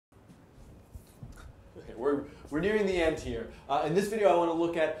We're nearing the end here. In this video, I want to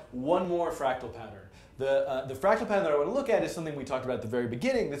look at one more fractal pattern. The fractal pattern that I want to look at is something we talked about at the very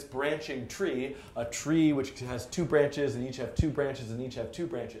beginning, this branching tree, a tree which has two branches and each have two branches and each have two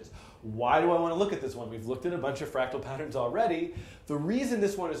branches. Why do I want to look at this one? We've looked at a bunch of fractal patterns already. The reason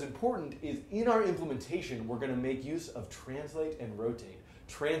this one is important is in our implementation, we're going to make use of translate and rotate,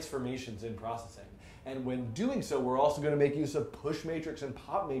 transformations in processing. And when doing so, we're also going to make use of push matrix and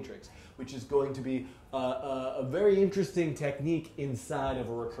pop matrix, which is going to be a very interesting technique inside of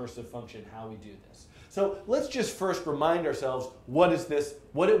a recursive function, how we do this. So let's just first remind ourselves, what is this?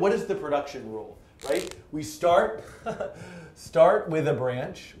 What is the production rule, right? We start with a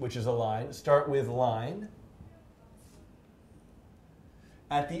branch, which is a line. Start with line.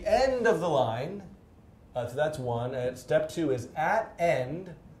 At the end of the line, so that's one. Step two is at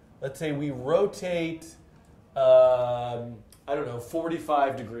end. Let's say we rotate, I don't know,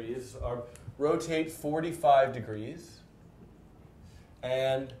 45 degrees, or rotate 45 degrees,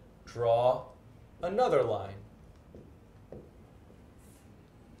 and draw another line.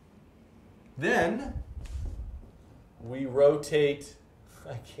 Then we rotate,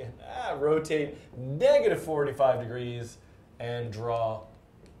 rotate negative 45 degrees and draw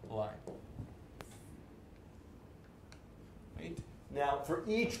a line. Right? Now for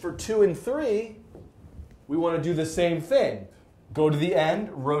 2 and 3, we want to do the same thing. Go to the end,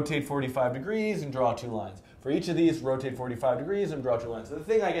 rotate 45 degrees and draw two lines. For each of these, rotate 45 degrees and draw two lines. So the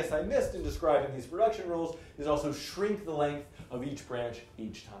thing I guess I missed in describing these production rules is also shrink the length of each branch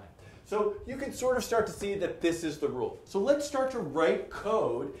each time. So you can sort of start to see that this is the rule. So let's start to write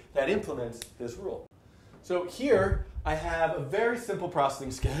code that implements this rule. So here I have a very simple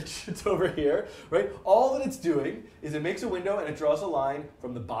processing sketch. It's over here, right? All that it's doing is it makes a window and it draws a line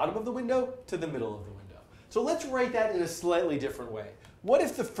from the bottom of the window to the middle of the window. So let's write that in a slightly different way. What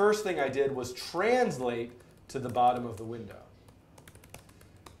if the first thing I did was translate to the bottom of the window?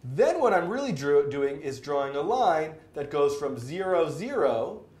 Then what I'm really doing is drawing a line that goes from 0,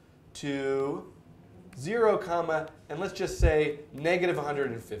 0 to 0, comma, and let's just say negative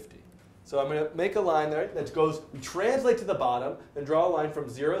 150. So I'm going to make a line there that goes, we translate to the bottom, and draw a line from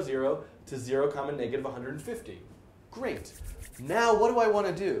 0, 0 to 0, comma, negative 150. Great. Now what do I want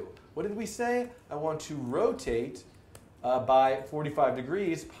to do? What did we say? I want to rotate by 45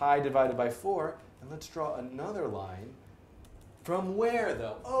 degrees, pi divided by 4, and let's draw another line. From where,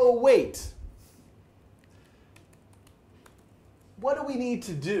 though? Oh, wait. What do we need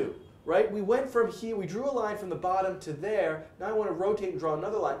to do? Right? We went from here, we drew a line from the bottom to there. Now I want to rotate and draw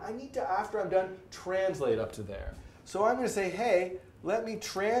another line. I need to, after I'm done, translate up to there. So I'm going to say, hey, let me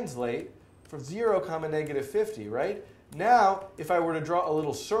translate from 0, comma, negative 50, right? Now, if I were to draw a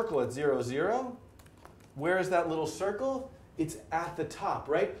little circle at 0, 0, where is that little circle? It's at the top,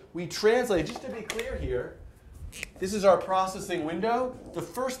 right? We translate, just to be clear here, this is our processing window. The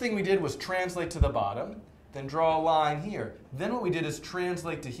first thing we did was translate to the bottom, then draw a line here. Then what we did is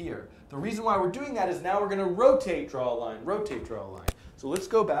translate to here. The reason why we're doing that is now we're going to rotate, draw a line, rotate, draw a line. So let's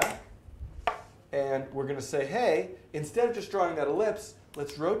go back, and we're going to say, hey, instead of just drawing that ellipse,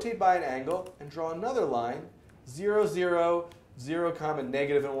 let's rotate by an angle and draw another line, 0, 0, 0, comma,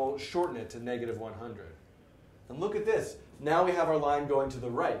 negative, and we'll shorten it to negative 100. And look at this. Now we have our line going to the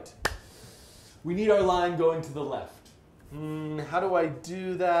right. We need our line going to the left. How do I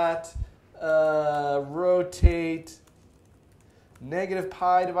do that? Rotate negative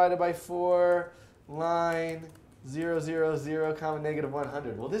pi divided by 4, line 0, 0, 0, comma, negative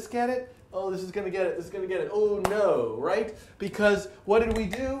 100. Will this get it? Oh, this is going to get it. This is going to get it. Oh, no, right? Because what did we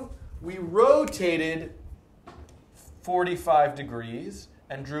do? We rotated 45 degrees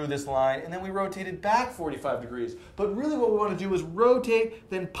and drew this line, and then we rotated back 45 degrees. But really what we want to do is rotate,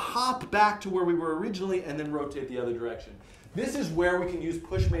 then pop back to where we were originally, and then rotate the other direction. This is where we can use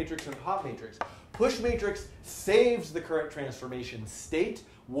push matrix and pop matrix. Push matrix saves the current transformation state.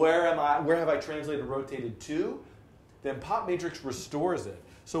 Where have I translated rotated to? Then pop matrix restores it.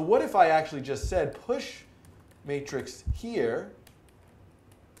 So what if I actually just said push matrix here,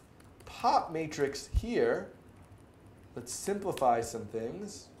 pop matrix here? Let's simplify some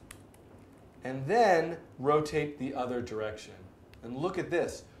things, and then rotate the other direction. And look at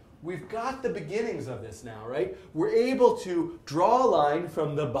this. We've got the beginnings of this now, right? We're able to draw a line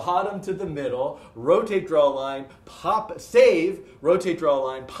from the bottom to the middle, rotate, draw a line, pop, save, rotate, draw a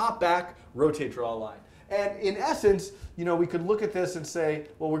line, pop back, rotate, draw a line. And in essence, you know, we could look at this and say,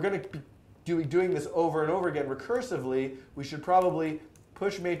 well, we're going to be doing this over and over again recursively. We should probably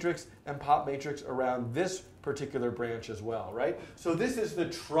push matrix and pop matrix around this particular branch as well, right? So this is the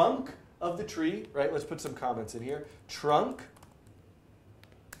trunk of the tree, right? Let's put some comments in here. Trunk,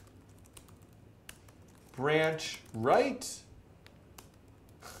 branch right,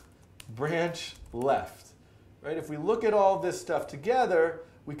 branch left. Right? If we look at all this stuff together,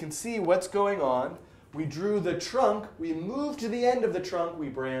 we can see what's going on. We drew the trunk, we moved to the end of the trunk, we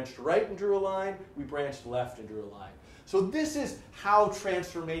branched right and drew a line, we branched left and drew a line. So this is how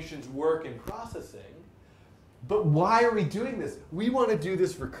transformations work in processing. But why are we doing this? We want to do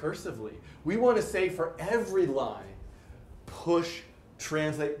this recursively. We want to say for every line, push,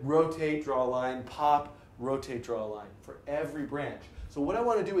 translate, rotate, draw a line, pop, rotate, draw a line, for every branch. So what I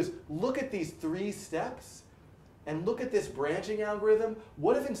want to do is look at these 3 steps and look at this branching algorithm.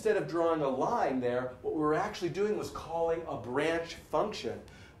 What if instead of drawing a line there, what we were actually doing was calling a branch function?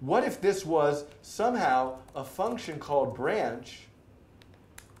 What if this was somehow a function called branch,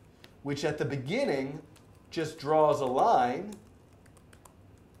 which at the beginning just draws a line,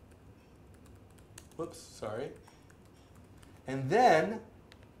 whoops, sorry, and then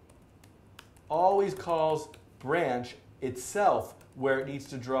always calls branch itself where it needs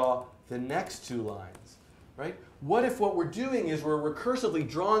to draw the next 2 lines, right? What if what we're doing is we're recursively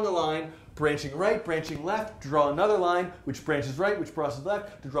drawing a line, branching right, branching left, draw another line, which branches right, which crosses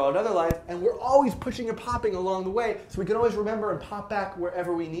left, to draw another line, and we're always pushing and popping along the way so we can always remember and pop back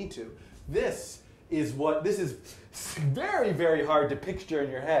wherever we need to. This is very, very hard to picture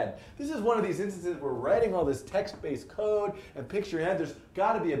in your head. This is one of these instances where we're writing all this text-based code and picture in your head. There's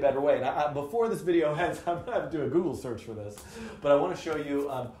got to be a better way. And before this video ends, I'm going to have to do a Google search for this. But I want to show you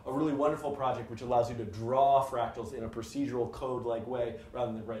a really wonderful project which allows you to draw fractals in a procedural code-like way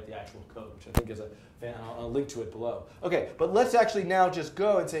rather than write the actual code, which I think is I'll link to it below. Okay, but let's actually now just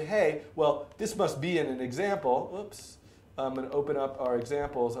go and say, hey, well, this must be in an example. Oops. I'm going to open up our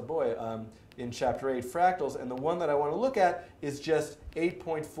examples. Oh boy. In chapter 8, fractals, and the one that I want to look at is just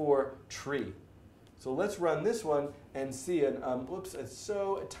 8.4 tree. So let's run this one and see it. Whoops, it's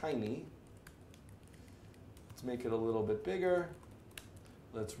so tiny. Let's make it a little bit bigger.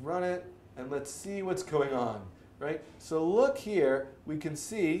 Let's run it, and let's see what's going on, right? So look here, we can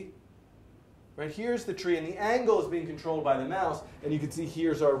see, right, here's the tree, and the angle is being controlled by the mouse, and you can see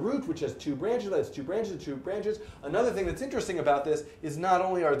here's our root, which has 2 branches, that's 2 branches, 2 branches. Another thing that's interesting about this is not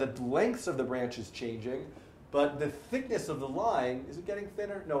only are the lengths of the branches changing, but the thickness of the line, is it getting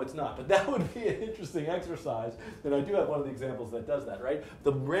thinner? No, it's not, but that would be an interesting exercise, and I do have one of the examples that does that, right?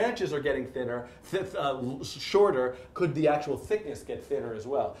 The branches are getting thinner, shorter. Could the actual thickness get thinner as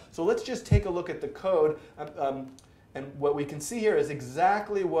well? So let's just take a look at the code. And what we can see here is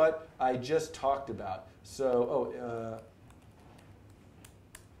exactly what I just talked about. So,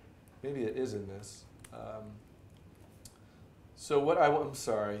 maybe it is in this. So what I'm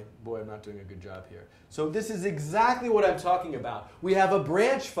sorry, boy, I'm not doing a good job here. So this is exactly what I'm talking about. We have a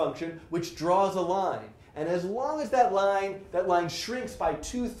branch function which draws a line. And as long as that line shrinks by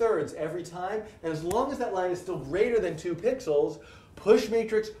 2/3 every time, and as long as that line is still greater than 2 pixels, push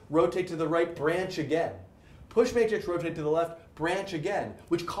matrix, rotate to the right, branch again. Push matrix, rotate to the left, branch again,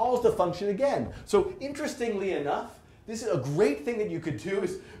 which calls the function again. So interestingly enough, this is a great thing that you could do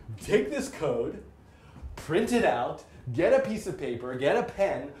is take this code, print it out, get a piece of paper, get a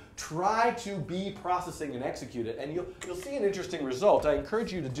pen, try to be processing and execute it, and you'll see an interesting result. I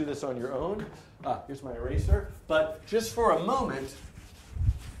encourage you to do this on your own. Here's my eraser. But just for a moment,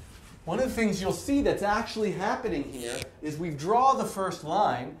 one of the things you'll see that's actually happening here is we draw the first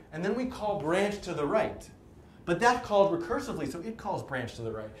line, and then we call branch to the right. But that called recursively, so it calls branch to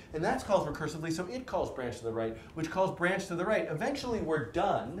the right. And that's called recursively, so it calls branch to the right, which calls branch to the right. Eventually, we're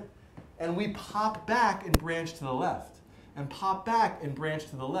done, and we pop back and branch to the left, and pop back and branch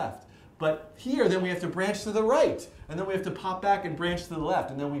to the left. But here, then we have to branch to the right, and then we have to pop back and branch to the left,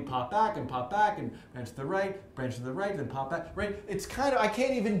 and then we pop back and branch to the right, then pop back, right? It's kind of, I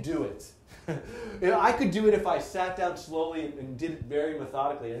can't even do it. I could do it if I sat down slowly and did it very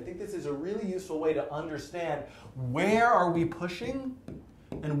methodically. And I think this is a really useful way to understand where are we pushing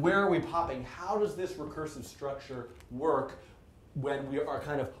and where are we popping. How does this recursive structure work when we are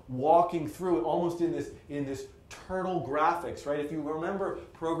kind of walking through it almost in this turtle graphics, right? If you remember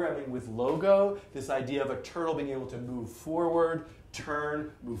programming with Logo, this idea of a turtle being able to move forward,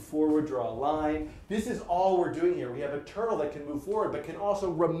 turn, move forward, draw a line. This is all we're doing here. We have a turtle that can move forward but can also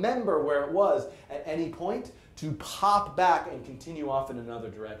remember where it was at any point to pop back and continue off in another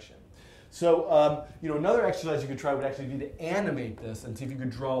direction. So, another exercise you could try would actually be to animate this and see if you could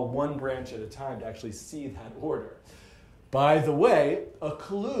draw one branch at a time to actually see that order. By the way, a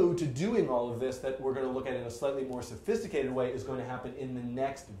clue to doing all of this that we're going to look at in a slightly more sophisticated way is going to happen in the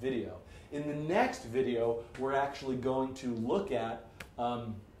next video. In the next video, we're actually going to look at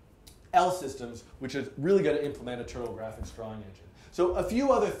L systems, which is really going to implement a turtle graphics drawing engine. So a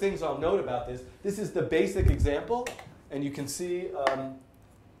few other things I'll note about this. This is the basic example, and you can see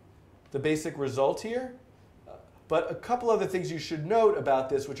the basic result here. But a couple other things you should note about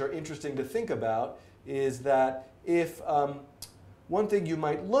this, which are interesting to think about, is that if one thing you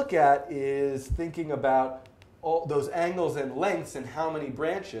might look at is thinking about all those angles and lengths and how many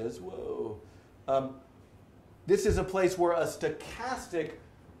branches. Whoa. This is a place where a stochastic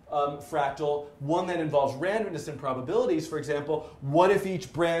fractal, one that involves randomness and probabilities, for example, what if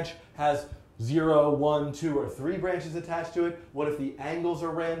each branch has 0, 1, 2, or 3 branches attached to it? What if the angles are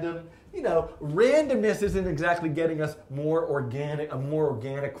random? You know, randomness isn't exactly getting us a more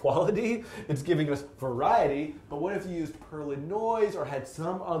organic quality. It's giving us variety. But what if you used Perlin noise or had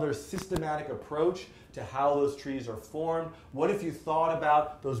some other systematic approach to how those trees are formed? What if you thought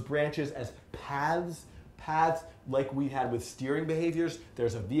about those branches as paths? Paths like we had with steering behaviors.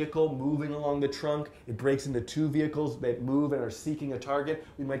 There's a vehicle moving along the trunk. It breaks into 2 vehicles that move and are seeking a target.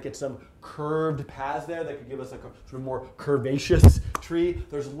 We might get some curved paths there that could give us like a sort of more curvaceous tree.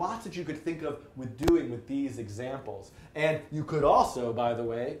 There's lots that you could think of with doing with these examples. And you could also, by the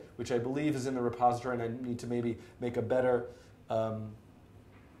way, which I believe is in the repository and I need to maybe make a better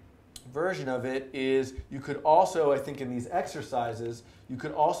version of it, is you could also, I think in these exercises, you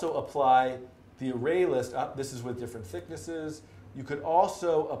could also apply the array list. This is with different thicknesses. You could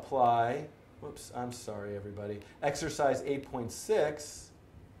also apply, whoops, I'm sorry everybody, exercise 8.6.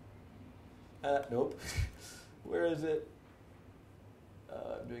 Nope. Where is it?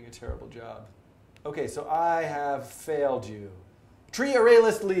 I'm doing a terrible job. Okay, so I have failed you. Tree array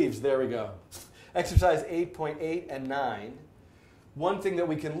list leaves, there we go. Exercise 8.8 and 9. One thing that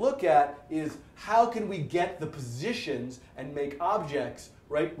we can look at is how can we get the positions and make objects,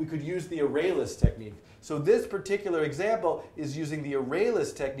 right? We could use the array list technique. So this particular example is using the array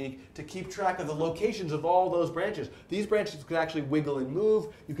list technique to keep track of the locations of all those branches. These branches can actually wiggle and move.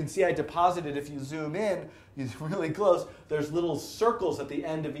 You can see I deposited, if you zoom in, it's really close, there's little circles at the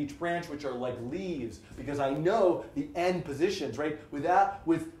end of each branch which are like leaves because I know the end positions, right?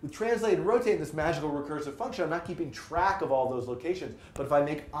 With translate and rotate this magical recursive function, I'm not keeping track of all those locations. But if I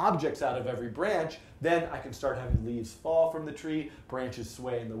make objects out of every branch, then I can start having leaves fall from the tree, branches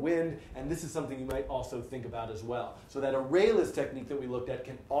sway in the wind, and this is something you might also think about as well. So that array list technique that we looked at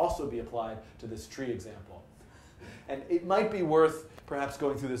can also be applied to this tree example. And it might be worth perhaps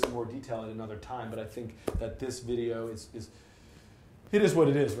going through this in more detail at another time, but I think that this video it is what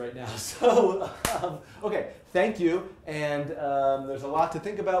it is right now. So, okay, thank you. And there's a lot to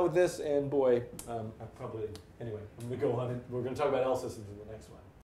think about with this, and boy, anyway, I'm going to go on and we're going to talk about L systems in the next one.